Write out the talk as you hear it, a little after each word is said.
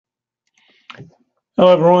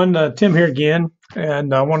Hello, everyone. Tim here again,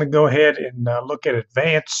 and I want to go ahead and look at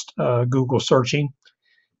advanced Google searching.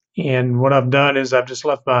 And what I've done is I've just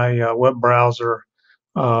left my web browser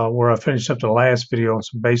where I finished up the last video on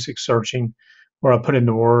some basic searching, where I put in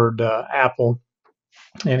the word Apple.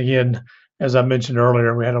 And again, as I mentioned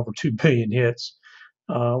earlier, we had over 2 billion hits.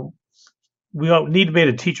 Uh, we need to be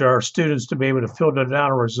able to teach our students to be able to filter down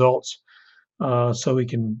our results so we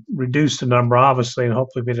can reduce the number, obviously, and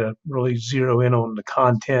hopefully be able to really zero in on the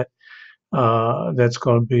content that's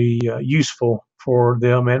going to be useful for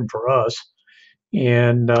them and for us.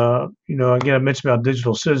 And again, I mentioned about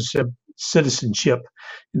digital citizenship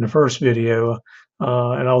in the first video,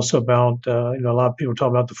 and also about a lot of people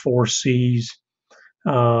talk about the 4 C's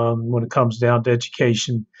when it comes down to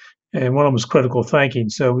education, and one of them is critical thinking.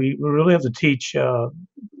 So we really have to teach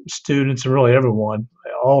students and really everyone,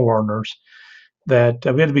 all learners, that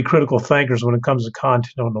we have to be critical thinkers when it comes to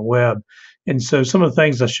content on the web. And so some of the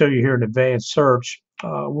things I show you here in advanced search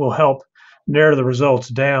will help narrow the results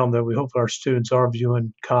down that we hope our students are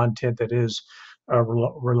viewing content that is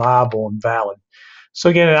reliable and valid. So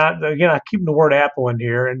again, I keep the word Apple in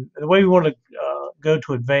here, and the way we want to go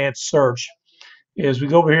to advanced search is we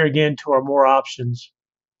go over here again to our more options,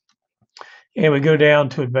 and we go down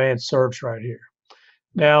to advanced search right here.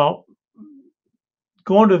 Now,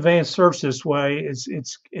 going to advanced search this way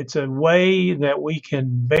it's a way that we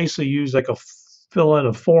can basically use like a fill in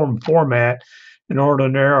a form format in order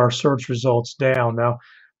to narrow our search results down. Now,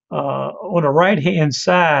 on the right hand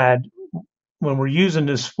side, when we're using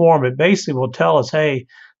this form, it basically will tell us, hey,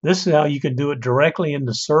 this is how you can do it directly in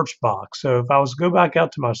the search box. So if I was to go back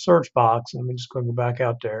out to my search box, let me just go back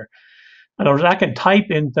out there. In other words, I can type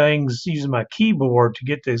in things using my keyboard to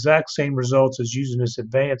get the exact same results as using this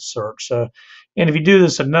advanced search. So, and if you do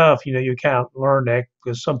this enough, you kind of learn that,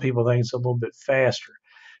 because some people think it's a little bit faster.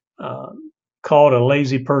 Uh, Call it a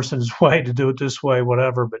lazy person's way to do it this way,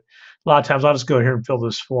 whatever. But a lot of times I'll just go here and fill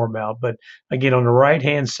this form out. But again, on the right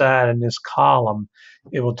hand side in this column,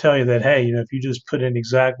 it will tell you that, hey, if you just put in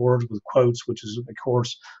exact words with quotes, which is, of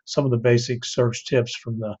course, some of the basic search tips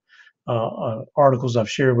from the articles I've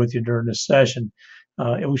shared with you during this session,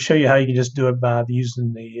 it will show you how you can just do it by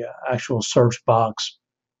using the actual search box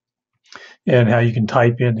and how you can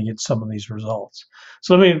type in to get some of these results.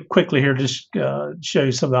 So let me quickly here just show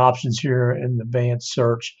you some of the options here in the advanced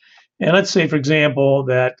search. And let's say, for example,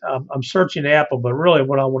 that I'm searching Apple, but really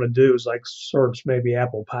what I want to do is like search maybe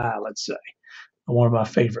apple pie, let's say, one of my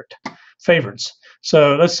favorites.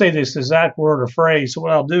 So let's say this exact word or phrase. So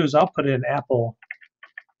what I'll do is I'll put in apple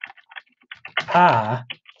pie.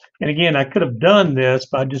 And again, I could have done this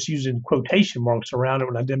by just using quotation marks around it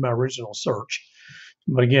when I did my original search.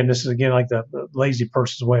 But again, this is again like the lazy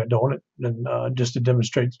person's way of doing it, and just to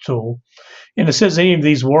demonstrate the tool. And it says any of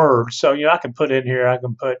these words, so I can put in here. I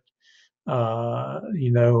can put,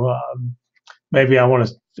 maybe I want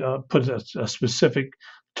to put a specific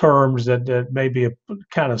terms that may be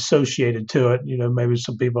kind of associated to it. Maybe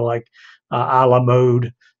some people like a la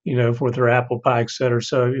mode, for their apple pie, et cetera.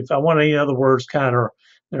 So if I want any other words kind of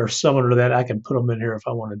that are similar to that, I can put them in here if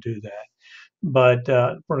I want to do that. But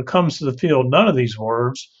when it comes to the field, none of these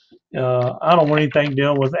words, I don't want anything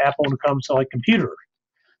dealing with Apple when it comes to like computer,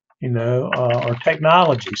 or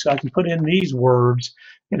technology. So I can put in these words,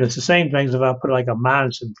 and it's the same thing as if I put like a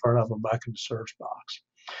minus in front of them back in the search box.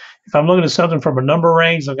 If I'm looking at something from a number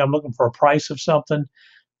range, like I'm looking for a price of something,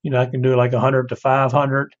 I can do like 100 to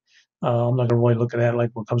 500. I'm not going to really look at that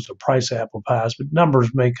like when it comes to price of apple pies, but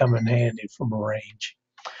numbers may come in handy from a range.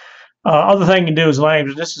 Other thing you can do is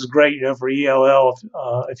language. This is great, for ELL.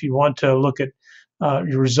 If you want to look at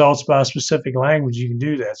your results by a specific language, you can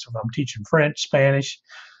do that. So if I'm teaching French, Spanish,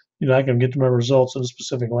 I can get to my results in a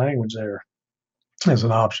specific language there as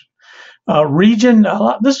an option. Region.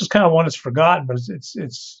 This is kind of one that's forgotten, but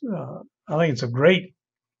I think it's a great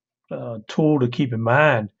tool to keep in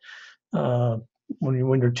mind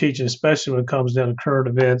when you're teaching, especially when it comes down to current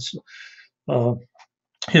events, uh,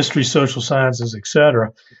 history, social sciences,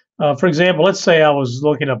 etc. For example, let's say I was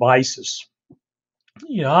looking up ISIS.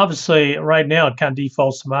 Obviously, right now it kind of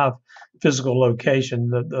defaults to my physical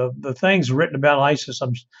location. The things written about ISIS,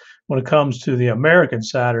 when it comes to the American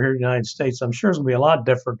side or here in the United States, I'm sure it's going to be a lot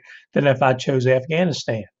different than if I chose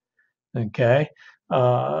Afghanistan. Okay,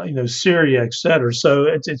 Syria, et cetera. So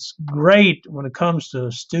it's great when it comes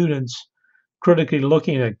to students critically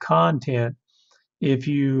looking at content if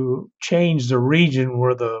you change the region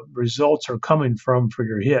where the results are coming from for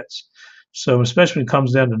your hits. So especially when it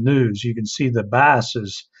comes down to news, you can see the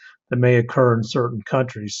biases that may occur in certain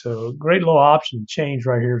countries. So a great little option to change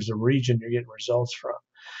right here is the region you're getting results from.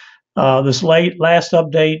 This last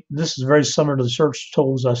update, this is very similar to the search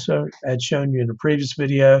tools I had shown you in the previous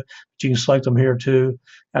video, but you can select them here too.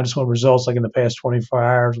 I just want results like in the past 24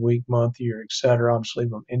 hours, week, month, year, etc. I'm just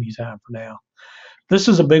leaving them anytime for now. This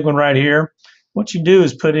is a big one right here. What you do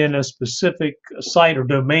is put in a specific site or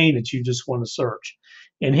domain that you just want to search.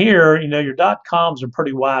 And here, your .coms are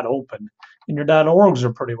pretty wide open and your .orgs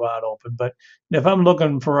are pretty wide open. But if I'm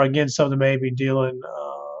looking for, again, something maybe dealing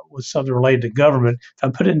with something related to government, if I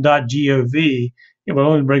put in .gov, it will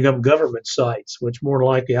only bring up government sites, which more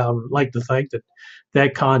likely I would like to think that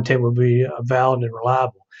that content would be valid and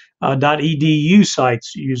reliable. .edu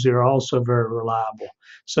sites usually are also very reliable.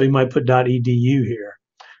 So you might put .edu here.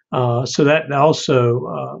 So that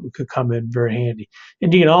also could come in very handy.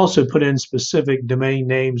 And you can also put in specific domain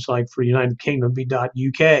names, like for United Kingdom, be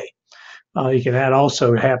 .uk. You can add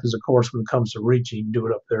also, it happens, of course, when it comes to reaching, you can do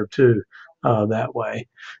it up there too that way.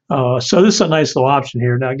 So this is a nice little option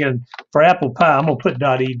here. Now, again, for Apple Pie, I'm going to put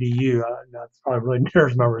 .edu. That probably really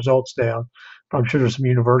narrows my results down. But I'm sure there's some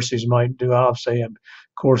universities might do, obviously, have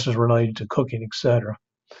courses related to cooking, etc.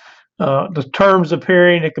 The terms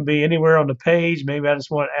appearing, it can be anywhere on the page. Maybe I just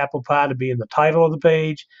want Apple Pie to be in the title of the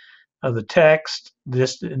page, the text,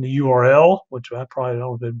 this in the URL, which I probably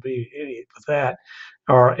don't be an idiot with that,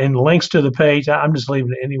 or in links to the page. I'm just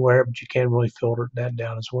leaving it anywhere, but you can really filter that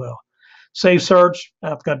down as well. Save search,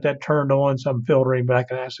 I've got that turned on, so I'm filtering, but I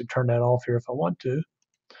can actually turn that off here if I want to.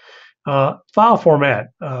 File format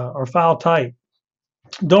or file type.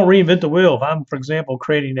 Don't reinvent the wheel. If I'm, for example,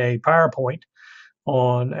 creating a PowerPoint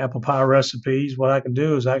on Apple Pie recipes, what I can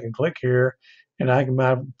do is I can click here and I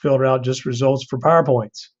can filter out just results for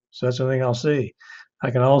PowerPoints. So that's the thing I'll see.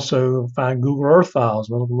 I can also find Google Earth files.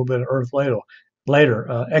 We'll look a little bit at Earth later.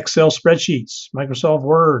 Excel spreadsheets, Microsoft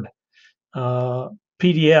Word,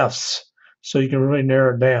 PDFs. So you can really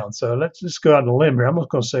narrow it down. So let's just go out on a limb here. I'm just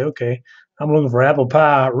going to say, okay, I'm looking for Apple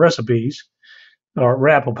Pie recipes or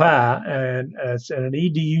Apple Pie, and it's an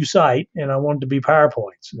EDU site, and I want it to be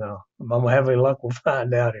PowerPoints. Now, I'm going to have any luck, we'll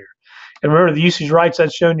find out here. And remember the usage rights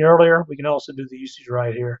I'd shown you earlier? We can also do the usage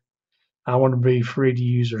right here. I want to be free to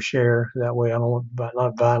use or share. That way I don't want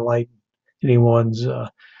not violate anyone's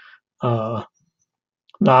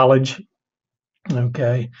knowledge,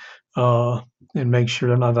 okay, and make sure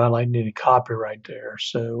they're not violating any copyright there.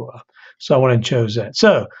 So I went and chose that.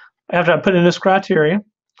 So after I put in this criteria,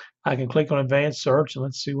 I can click on advanced search and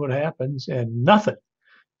let's see what happens, and nothing.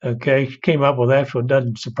 Okay, came up with that, so it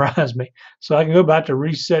doesn't surprise me. So I can go back to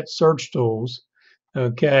reset search tools.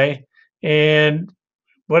 Okay, and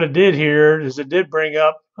what it did here is it did bring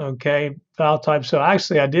up, okay, file type. So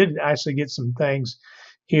actually, I did actually get some things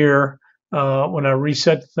here when I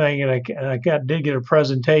reset the thing, and I did get a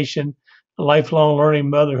presentation, lifelong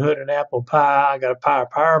learning, motherhood, and Apple Pie. I got a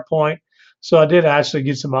PowerPoint. So I did actually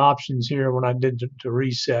get some options here when I did to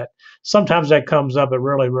reset. Sometimes that comes up. It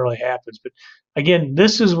really, really happens. But again,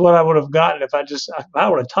 this is what I would have gotten if I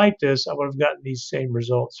would have typed this. I would have gotten these same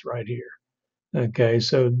results right here. Okay,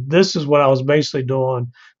 so this is what I was basically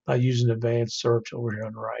doing by using advanced search over here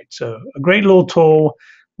on the right. So a great little tool.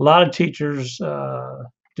 A lot of teachers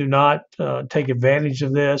do not take advantage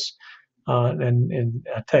of this, and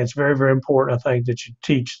I tell you, it's very, very important. I think that you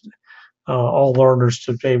teach all learners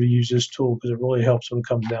to be able to use this tool because it really helps when it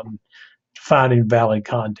comes down to finding valid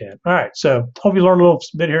content. All right, so hope you learned a little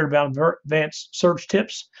bit here about advanced search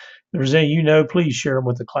tips. If there's any please share them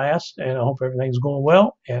with the class, and I hope everything's going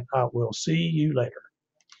well, and I will see you later.